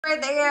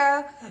Birthday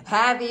girl,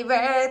 happy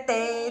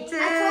birthday to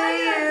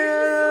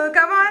you.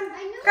 Come on,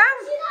 come.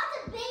 She got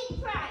the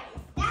big prize.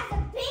 That's a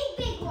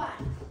big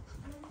one.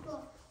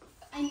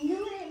 I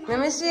knew it. Let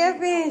me see your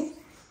face.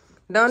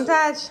 Don't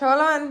touch.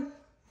 Hold on.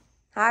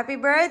 Happy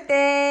birthday.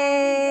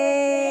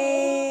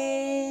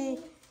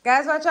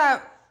 Guys, watch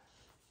out.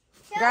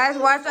 Guys,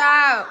 watch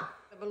out.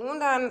 The balloon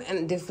done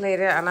and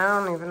deflated, and I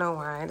don't even know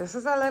why. This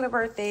is a little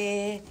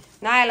birthday.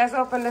 Now, let's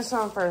open this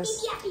one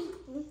first.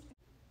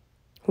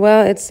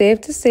 Well, it's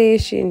safe to say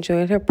she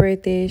enjoyed her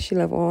birthday. She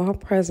loved all her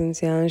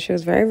presents, yeah, and she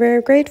was very,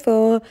 very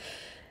grateful.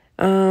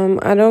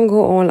 I don't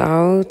go all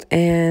out,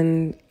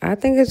 and I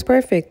think it's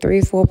perfect.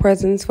 3, 4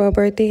 presents for a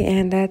birthday,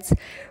 and that's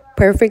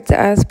perfect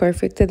to us,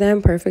 perfect to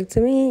them, perfect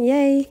to me.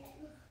 Yay!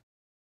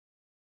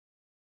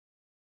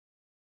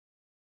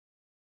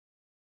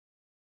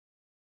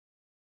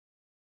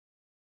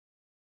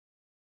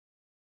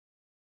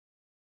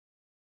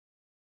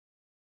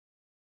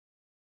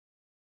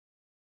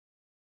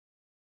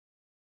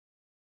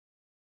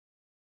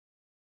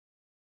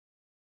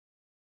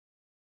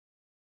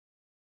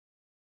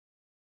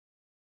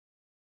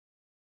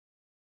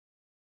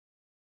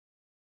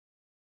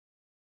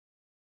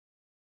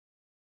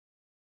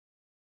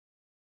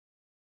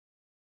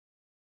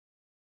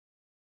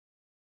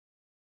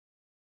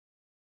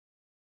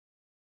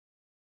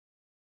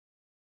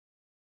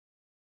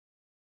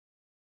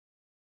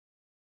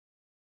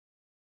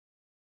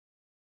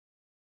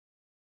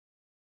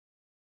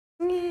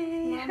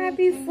 Yay,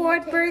 happy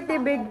 4th birthday,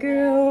 big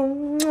girl.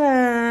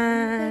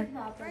 Mwah.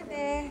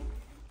 Birthday.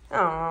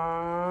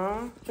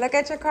 Aww. Look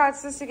at your card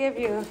sister gave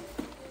you.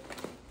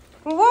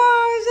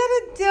 Whoa, is that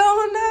a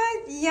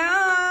donut?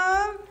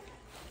 Yum.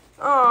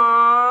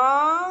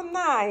 Aww,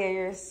 Naya,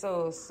 you're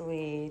so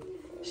sweet.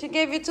 She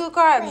gave you 2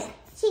 cards.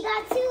 She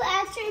got 2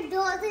 extra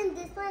doors and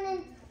this one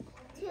and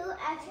 2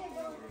 extra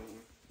doors.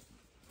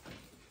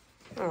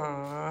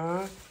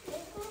 Aww.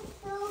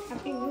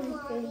 Happy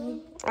birthday.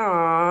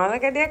 Aw,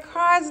 look at their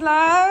cards,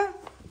 love.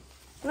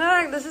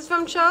 Look, this is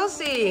from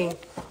Chelsea.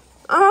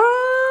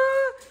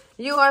 Oh,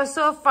 you are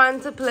so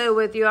fun to play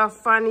with. You are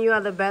fun. You are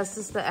the best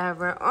sister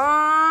ever.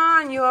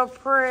 Oh, you are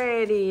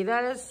pretty.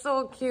 That is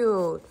so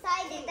cute. So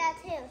I did that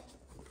too.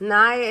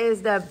 Naya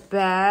is the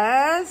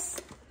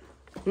best.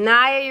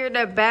 Naya, you're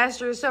the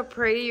best. You're so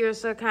pretty. You're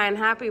so kind.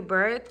 Happy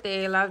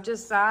birthday. Love,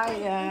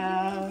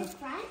 Josiah.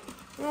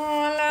 Oh,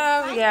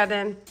 love. Yeah,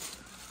 then.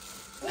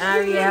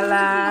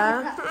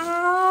 Ariella.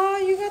 Oh,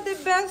 you got the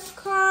best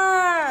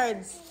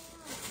cards.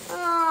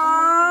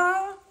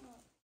 Oh.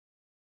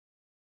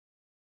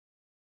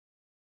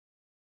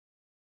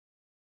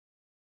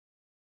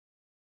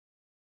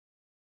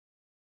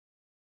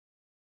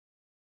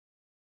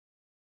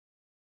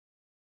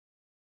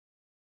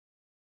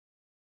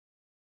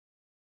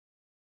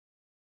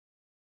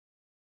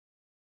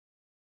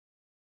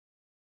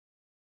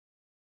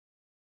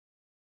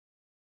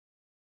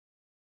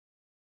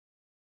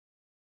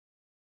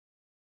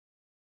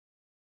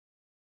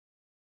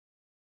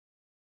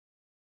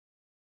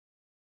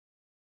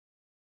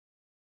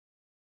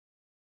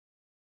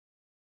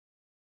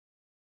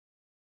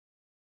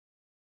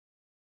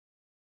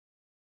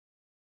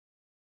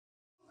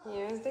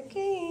 Here's the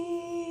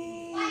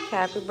cake.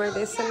 Happy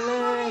birthday,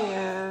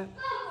 Sanaya.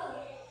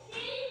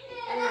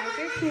 I like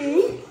your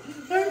cake.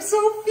 I'm so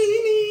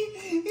feeny.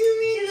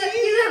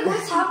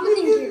 What's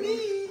happening here?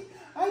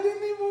 I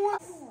didn't even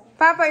want.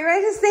 Papa, you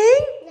ready to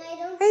sing? No, I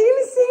don't. Are you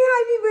going to sing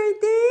happy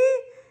birthday?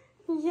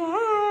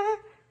 Yeah.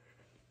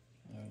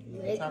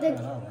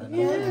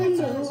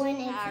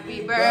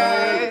 Happy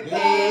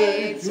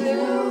birthday to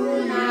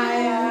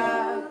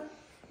Naya.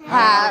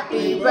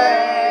 Happy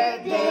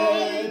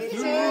birthday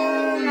to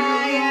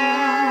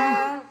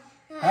Naya.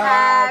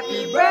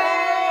 Happy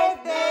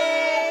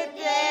birthday,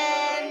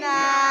 dear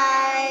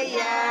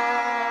Naya.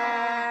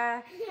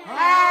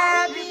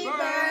 Happy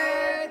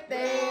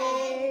birthday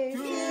to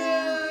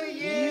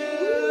you.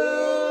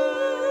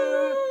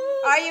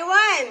 Are you 1?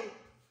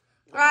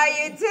 Are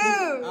you 2?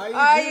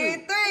 Are you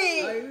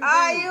 3?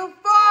 Are you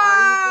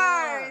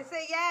 4?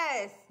 Say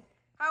yes.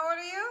 How old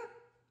are you?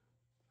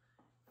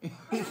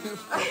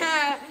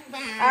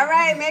 All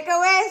right, make a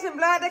wish and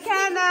blow out the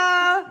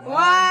candle.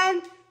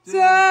 1, 2,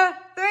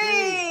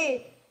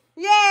 3.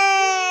 Yay!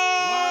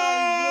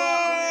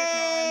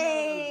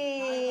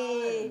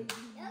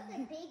 That was a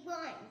big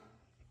one.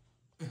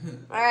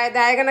 All right,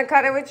 Dad, you gonna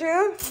cut it with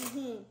you?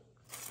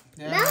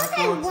 That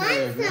was one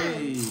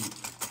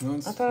son.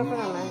 I thought I put it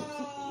on that.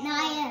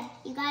 Naya,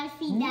 you gotta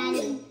feed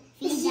Daddy.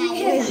 Feed Daddy.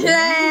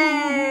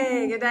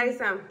 Yay! Get Daddy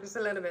some, just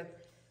a little bit.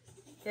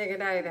 Yeah, get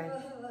Daddy that.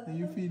 Can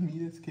you feed me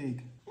this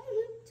cake?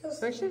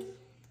 Picture?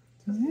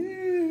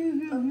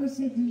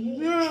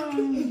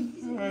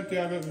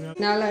 Okay,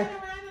 Now look.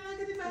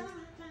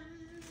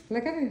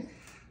 Look at it.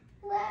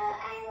 Well, I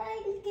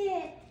like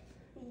it.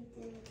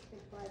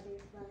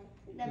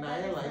 The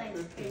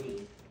butterfly's pretty.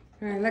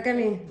 All right, look at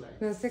me.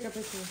 Let's take a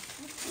picture.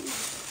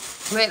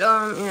 Wait,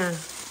 yeah.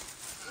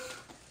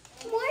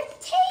 More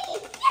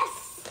tape, yes!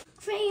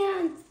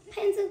 Crayons,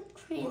 pencil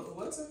crayons.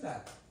 What's in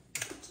that? I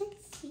can't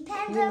see.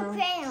 Pens or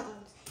crayons.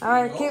 All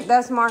right, keep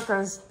that's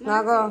markers.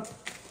 Now go.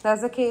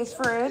 That's the case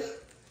for it.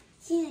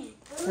 Yeah.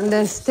 And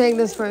then take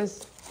this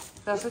first.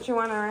 That's what you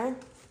want, all right?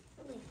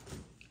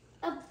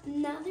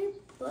 Another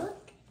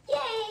book?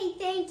 Yay!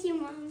 Thank you,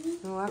 Mommy.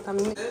 You're welcome.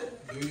 Do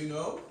you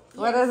know?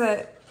 What is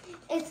it?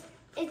 It's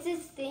this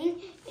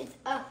thing.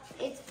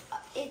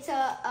 It's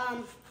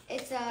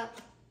a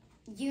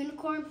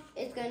unicorn.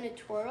 It's gonna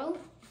twirl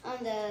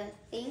on the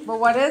thing. But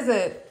what is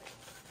it?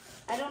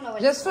 I don't know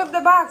what Just flip the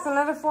box and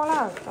let it fall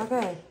out.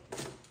 Okay.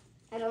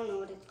 I don't know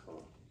what it's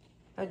called.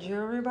 A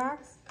jewelry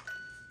box?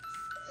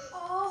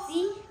 Oh,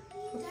 see?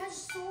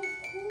 That's so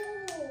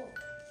cool.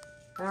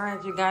 All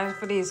right, you got it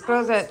for these.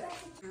 Close it.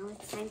 Now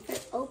it's time for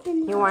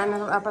open. You wind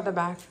it up at the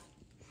back.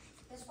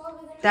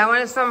 That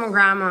one is from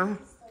Grandma.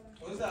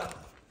 What's that?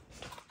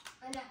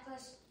 A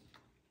necklace.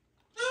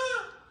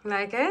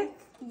 Like it?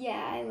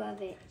 Yeah, I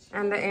love it.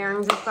 And the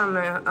earrings are from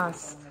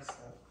us.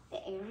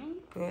 The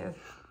earring? Yes.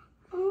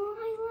 Oh,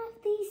 I love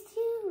these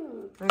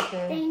too.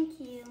 Okay. Thank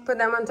you. Put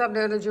them on top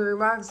there, the jewelry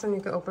box, and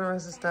you can open the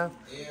rest of the stuff.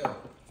 Yeah.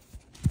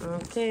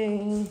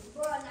 Okay.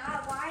 Bro,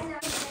 why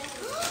not?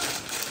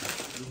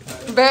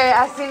 Babe,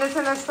 I seen this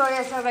in the store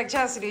yesterday. I was like,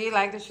 Chelsea, do you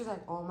like this? She's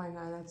like, oh my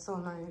God, that's so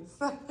nice.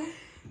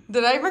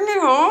 Did I bring it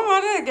home?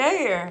 How did it get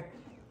here?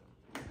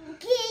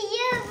 Can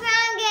you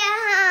bring it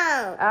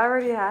home? I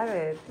already have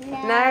it.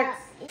 No. Next.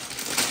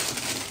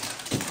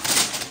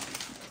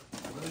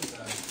 What is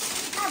that?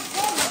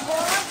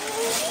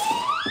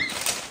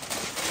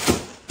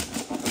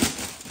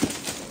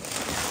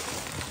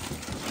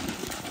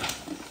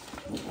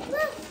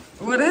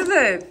 What is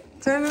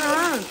it? Turn it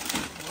around.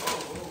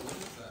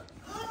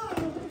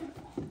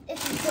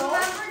 It's a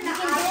door. You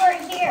can do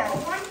it here.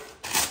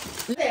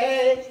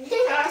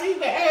 Happy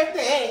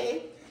birthday!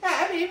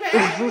 Happy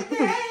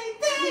birthday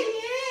to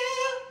you!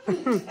 It's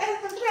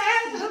a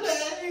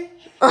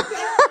birthday!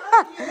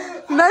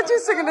 Not you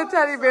singing the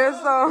teddy bear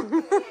song.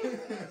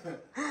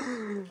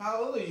 How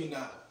old are you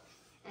now?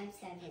 I'm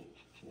 7.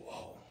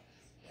 Whoa.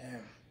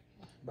 Damn.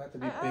 About to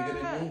be bigger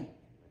than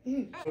me.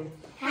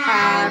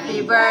 Happy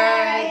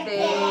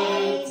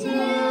birthday to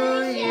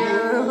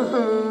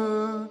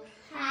you.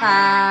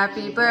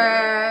 Happy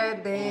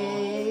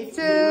birthday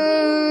to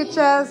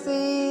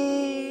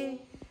Chelsea.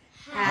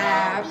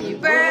 Happy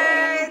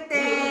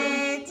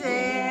birthday,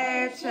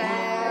 dear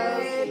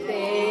Chelsea,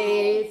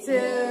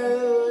 to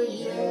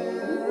you.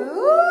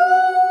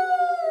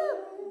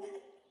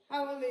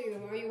 How old are you?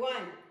 Are you 1?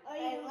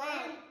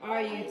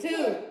 Are you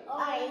 2?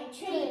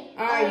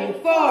 Are you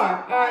 4?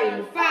 Are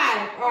you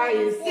 5? Are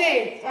you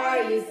 6?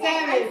 Are you 7?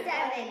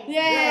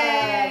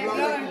 Yeah!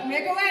 Look,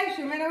 make a wish.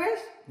 You made a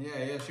wish?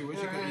 Yeah, she wish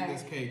she could eat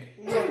this cake.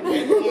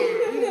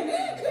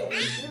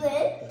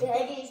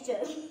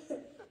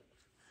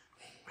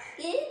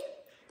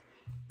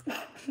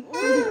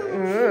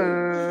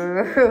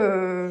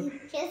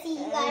 Chelsea,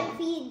 you gotta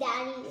feed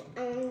Daddy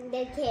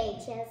the cake,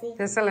 Chelsea.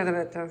 Just a little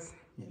bit, Toast.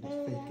 Yeah, just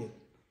fake it.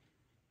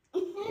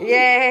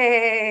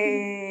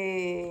 Yay!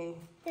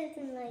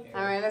 Doesn't like it.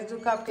 All right, let's do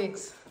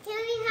cupcakes. Can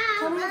we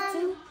have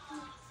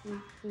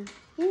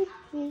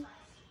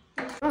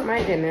Oh my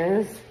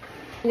goodness.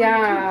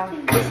 Yeah,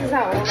 this is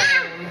how old I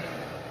am.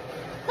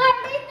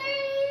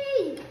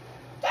 33!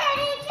 33!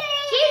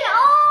 She's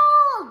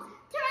old!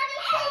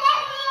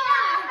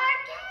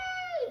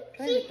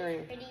 33!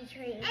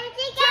 33. And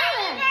she got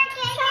her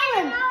cake.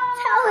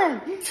 Tell him.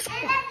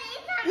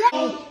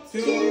 To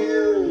you.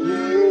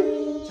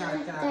 Cha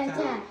cha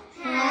cha.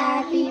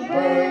 Happy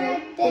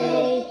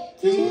birthday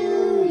to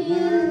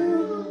you.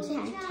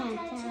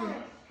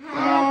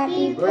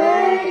 Happy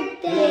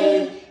birthday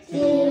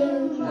to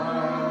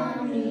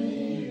Mommy.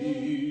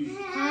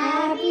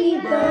 Happy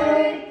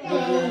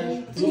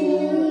birthday to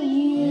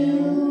you.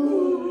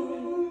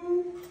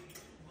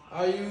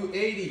 Are you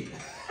 80?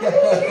 Are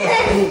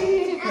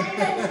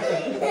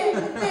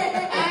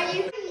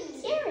you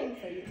cheering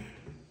for you?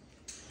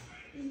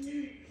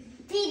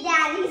 See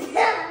Daddy's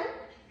son.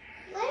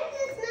 Why does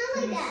it smell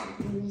like that?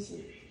 Let me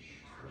see.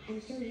 I'm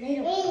so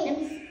little. Let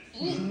me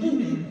see.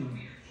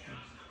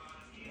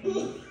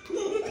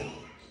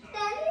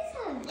 Daddy's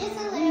son. Just a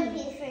little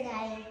piece for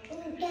Daddy.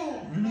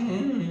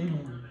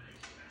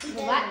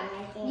 What?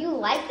 You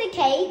like the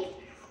cake?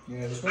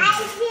 Yeah, this I one.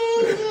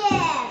 think it.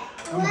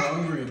 I'm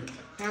hungry.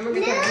 I'm gonna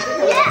get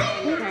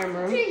the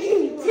camera.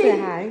 Say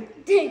hi.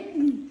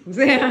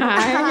 Say hi.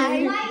 Why are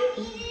you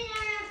eating it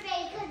on your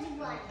face? Because you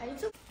want.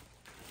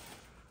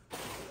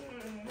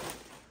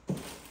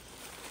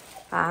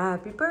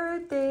 Happy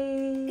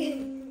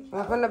birthday.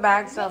 Open the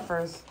bag stuff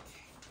first.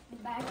 The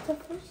bag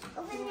first?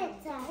 Open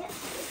it, Dad.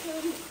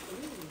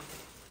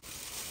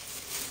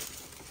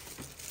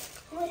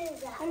 What is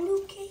that? A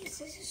new case.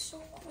 This is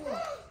so cool.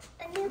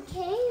 A new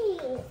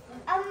case.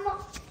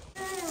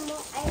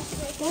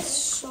 That's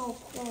so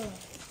cool.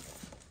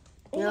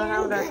 You don't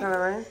have that color,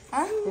 right?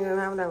 Huh? You don't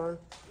have that one.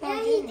 No,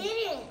 he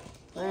didn't.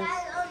 He Right.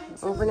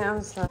 has, Open your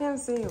other stuff. I can't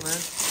see you,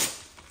 man.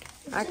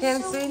 I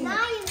can't see you.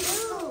 Now you do.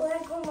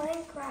 Lego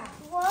Minecraft.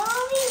 Whoa,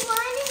 we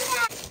wanted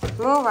that.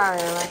 Move out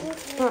here, like.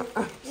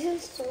 This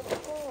is so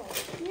cool.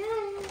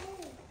 Yeah.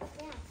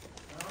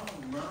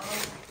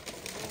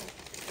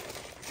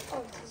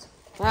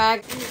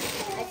 Alright.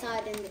 I saw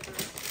it in the car.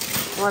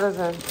 What is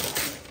it?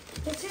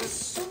 This is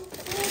so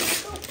cool.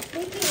 So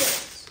big it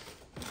is.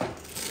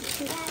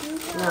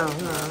 No,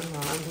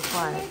 I'm be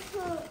quiet.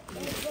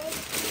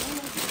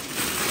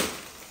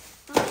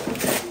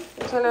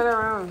 Turn it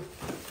around.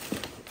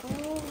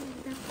 Oh,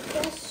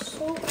 that's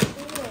so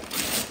cool.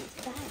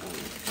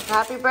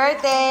 Happy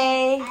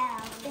birthday,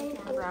 Thank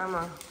you.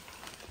 Grandma.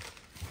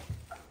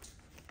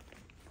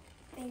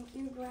 Thank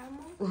you,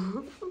 Grandma.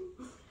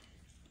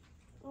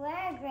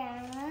 Where,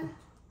 Grandma?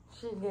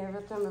 She gave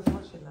it to him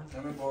before she left.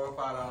 Let me borrow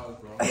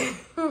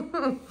 $5,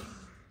 bro.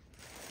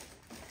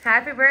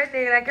 Happy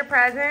birthday, you like your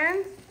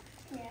presents?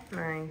 Yeah.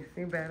 Nice,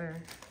 you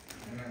better.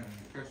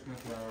 Christmas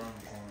right around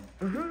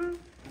the corner.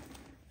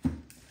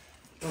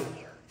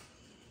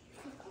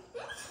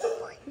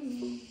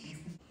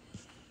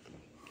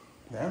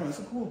 Damn, it's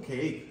a cool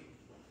cake.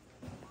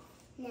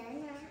 No.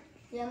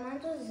 Yeah, mine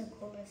was the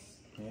coolest.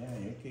 Yeah,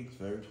 your cake's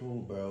very cool,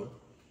 bro.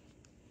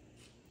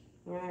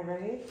 Alright,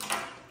 ready?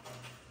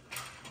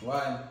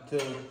 1, 2,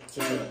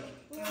 3.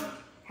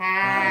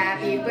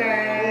 Happy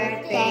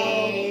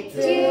birthday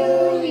to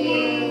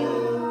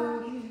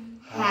you.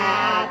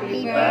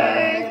 Happy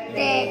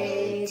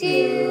birthday to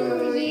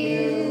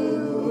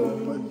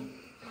you.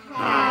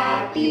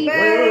 Happy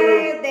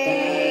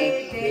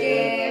birthday,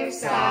 dear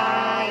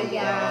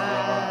Saya.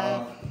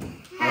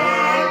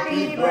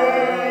 Happy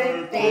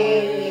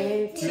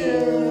birthday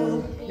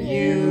to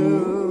you.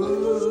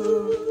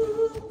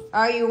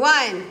 Are you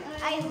one?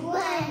 Are you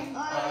 1?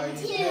 Are you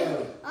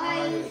 2?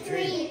 Are you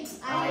 3?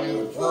 Are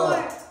you 4?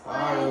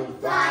 Are you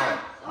 5?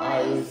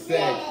 Are you 6?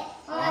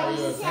 Are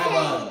you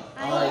 7?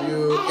 Are you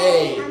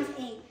 8? I'm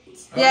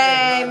 8.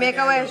 Yay, make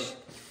a wish.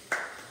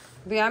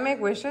 Do y'all make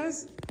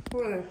wishes?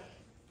 What?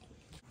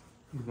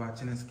 He's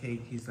watching his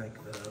cake. He's like,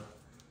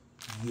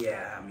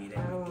 yeah, I mean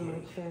I don't want my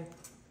that cake. shit.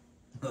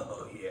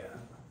 Oh, yeah.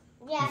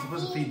 Yeah, You're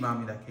supposed to feed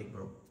mommy that cake,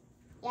 bro.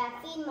 Yeah,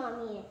 feed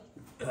mommy it.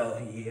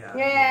 Yeah.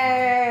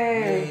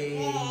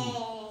 Yay! Yay.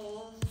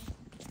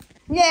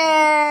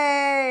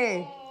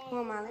 Yay! Come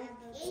on, Molly.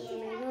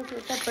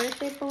 The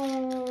birthday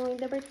boy,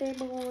 the birthday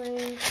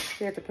boy.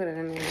 We have to put it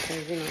in there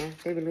because, you know,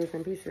 they be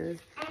losing pieces.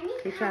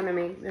 We're trying to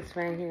make this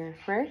right here,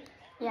 right?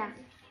 Yeah.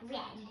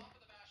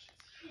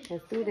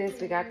 Let's do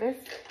this. We got this.